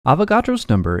Avogadro's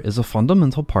number is a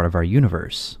fundamental part of our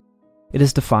universe. It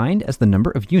is defined as the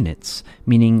number of units,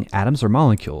 meaning atoms or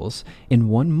molecules, in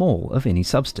 1 mole of any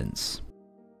substance.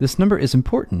 This number is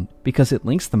important because it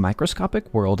links the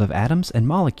microscopic world of atoms and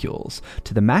molecules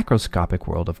to the macroscopic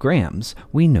world of grams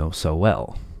we know so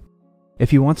well.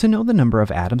 If you want to know the number of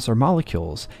atoms or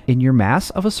molecules in your mass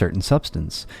of a certain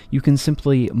substance, you can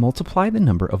simply multiply the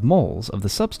number of moles of the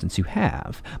substance you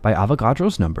have by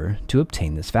Avogadro's number to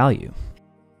obtain this value.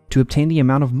 To obtain the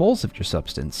amount of moles of your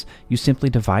substance, you simply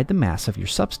divide the mass of your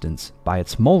substance by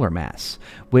its molar mass,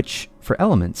 which, for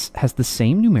elements, has the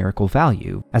same numerical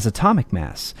value as atomic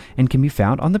mass and can be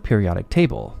found on the periodic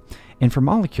table, and for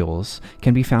molecules,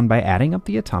 can be found by adding up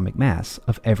the atomic mass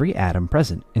of every atom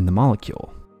present in the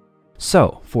molecule.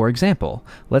 So, for example,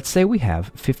 let's say we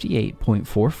have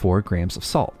 58.44 grams of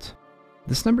salt.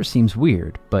 This number seems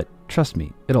weird, but trust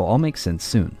me, it'll all make sense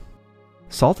soon.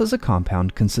 Salt is a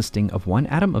compound consisting of 1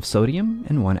 atom of sodium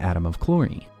and 1 atom of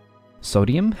chlorine.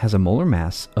 Sodium has a molar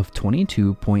mass of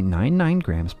 22.99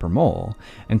 grams per mole,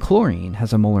 and chlorine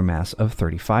has a molar mass of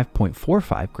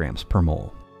 35.45 grams per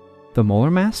mole. The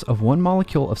molar mass of 1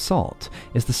 molecule of salt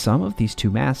is the sum of these two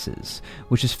masses,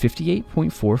 which is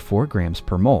 58.44 grams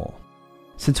per mole.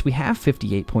 Since we have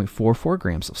 58.44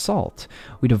 grams of salt,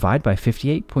 we divide by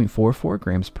 58.44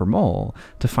 grams per mole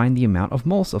to find the amount of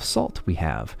moles of salt we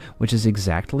have, which is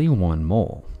exactly 1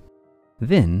 mole.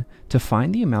 Then, to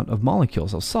find the amount of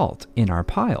molecules of salt in our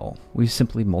pile, we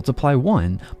simply multiply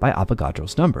 1 by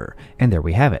Avogadro's number, and there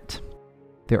we have it.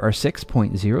 There are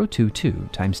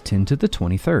 6.022 times 10 to the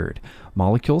 23rd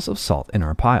molecules of salt in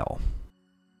our pile.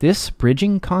 This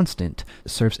bridging constant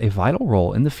serves a vital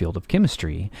role in the field of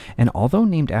chemistry, and although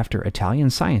named after Italian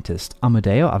scientist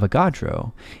Amedeo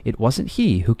Avogadro, it wasn't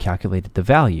he who calculated the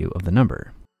value of the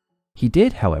number. He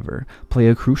did, however, play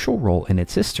a crucial role in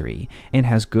its history, and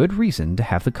has good reason to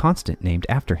have the constant named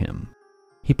after him.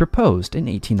 He proposed in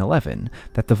 1811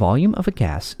 that the volume of a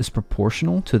gas is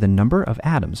proportional to the number of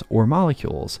atoms or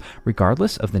molecules,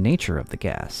 regardless of the nature of the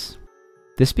gas.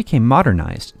 This became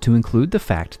modernized to include the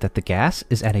fact that the gas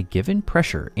is at a given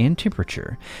pressure and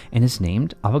temperature and is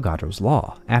named Avogadro's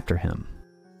law after him.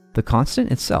 The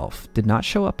constant itself did not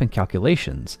show up in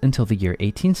calculations until the year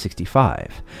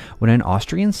 1865, when an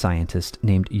Austrian scientist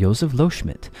named Josef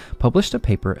Loschmidt published a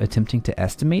paper attempting to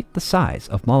estimate the size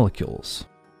of molecules.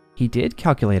 He did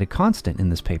calculate a constant in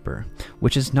this paper,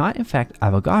 which is not in fact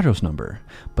Avogadro's number,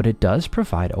 but it does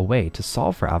provide a way to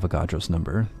solve for Avogadro's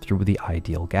number through the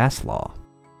ideal gas law.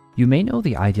 You may know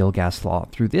the ideal gas law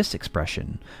through this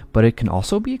expression, but it can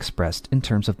also be expressed in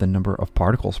terms of the number of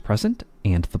particles present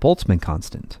and the Boltzmann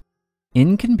constant.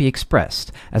 N can be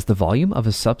expressed as the volume of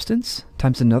a substance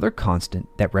times another constant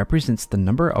that represents the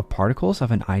number of particles of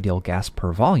an ideal gas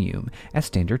per volume at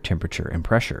standard temperature and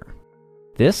pressure.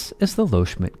 This is the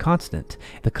Loschmidt constant,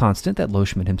 the constant that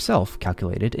Loschmidt himself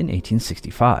calculated in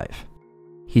 1865.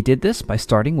 He did this by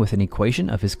starting with an equation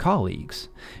of his colleagues,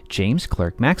 James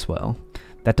Clerk Maxwell,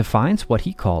 that defines what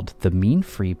he called the mean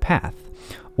free path,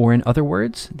 or in other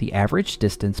words, the average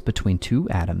distance between 2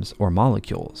 atoms or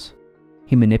molecules.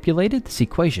 He manipulated this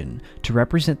equation to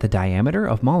represent the diameter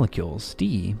of molecules,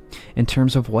 d, in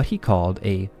terms of what he called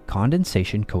a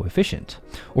condensation coefficient,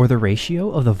 or the ratio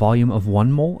of the volume of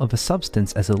 1 mole of a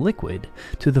substance as a liquid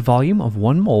to the volume of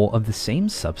 1 mole of the same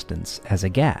substance as a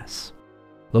gas.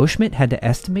 Loschmidt had to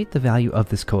estimate the value of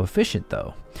this coefficient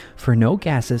though, for no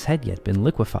gases had yet been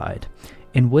liquefied,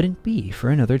 and wouldn't be for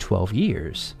another 12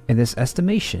 years, and this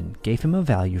estimation gave him a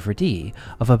value for d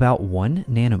of about 1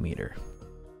 nanometer.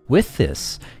 With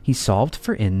this, he solved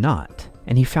for n0,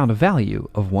 and he found a value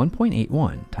of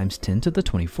 1.81 times 10 to the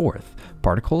 24th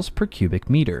particles per cubic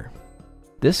meter.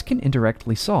 This can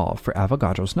indirectly solve for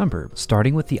Avogadro's number,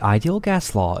 starting with the ideal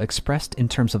gas law expressed in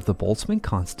terms of the Boltzmann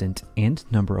constant and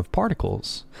number of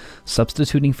particles,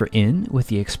 substituting for n with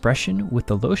the expression with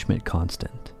the Loschmidt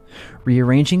constant,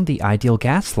 rearranging the ideal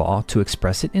gas law to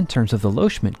express it in terms of the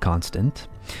Loschmidt constant,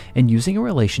 and using a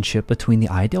relationship between the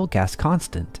ideal gas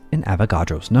constant and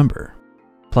Avogadro's number.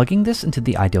 Plugging this into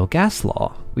the ideal gas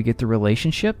law, we get the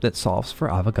relationship that solves for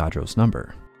Avogadro's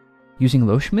number. Using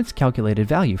Loschmidt's calculated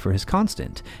value for his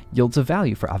constant yields a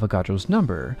value for Avogadro's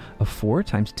number of 4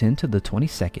 times 10 to the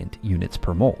 22nd units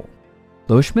per mole.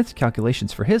 Loschmidt's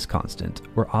calculations for his constant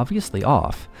were obviously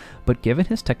off, but given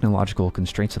his technological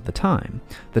constraints of the time,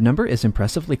 the number is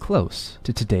impressively close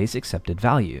to today's accepted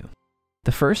value.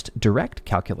 The first direct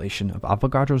calculation of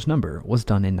Avogadro's number was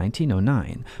done in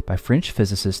 1909 by French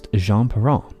physicist Jean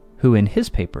Perrin, who in his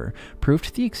paper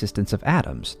proved the existence of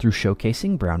atoms through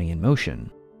showcasing Brownian motion.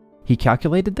 He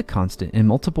calculated the constant in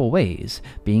multiple ways,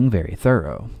 being very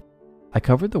thorough. I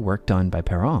covered the work done by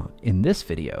Perrin in this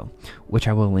video, which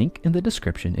I will link in the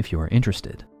description if you are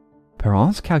interested.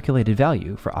 Perrin's calculated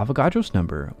value for Avogadro's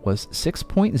number was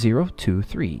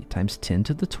 6.023 times 10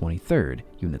 to the 23rd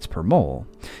units per mole,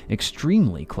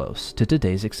 extremely close to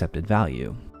today's accepted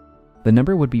value. The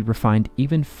number would be refined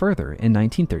even further in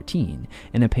 1913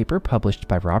 in a paper published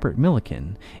by Robert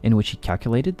Millikan, in which he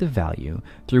calculated the value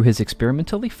through his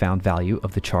experimentally found value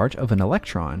of the charge of an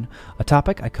electron, a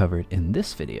topic I covered in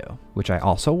this video, which I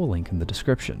also will link in the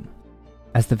description.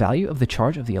 As the value of the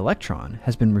charge of the electron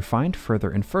has been refined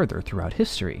further and further throughout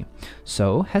history,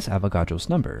 so has Avogadro's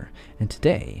number, and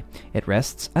today it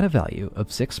rests at a value of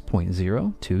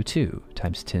 6.022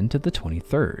 times 10 to the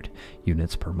 23rd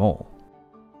units per mole.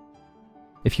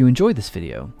 If you enjoyed this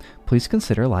video, please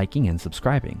consider liking and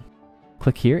subscribing.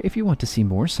 Click here if you want to see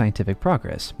more scientific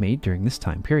progress made during this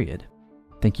time period.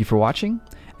 Thank you for watching,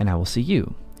 and I will see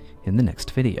you in the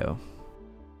next video.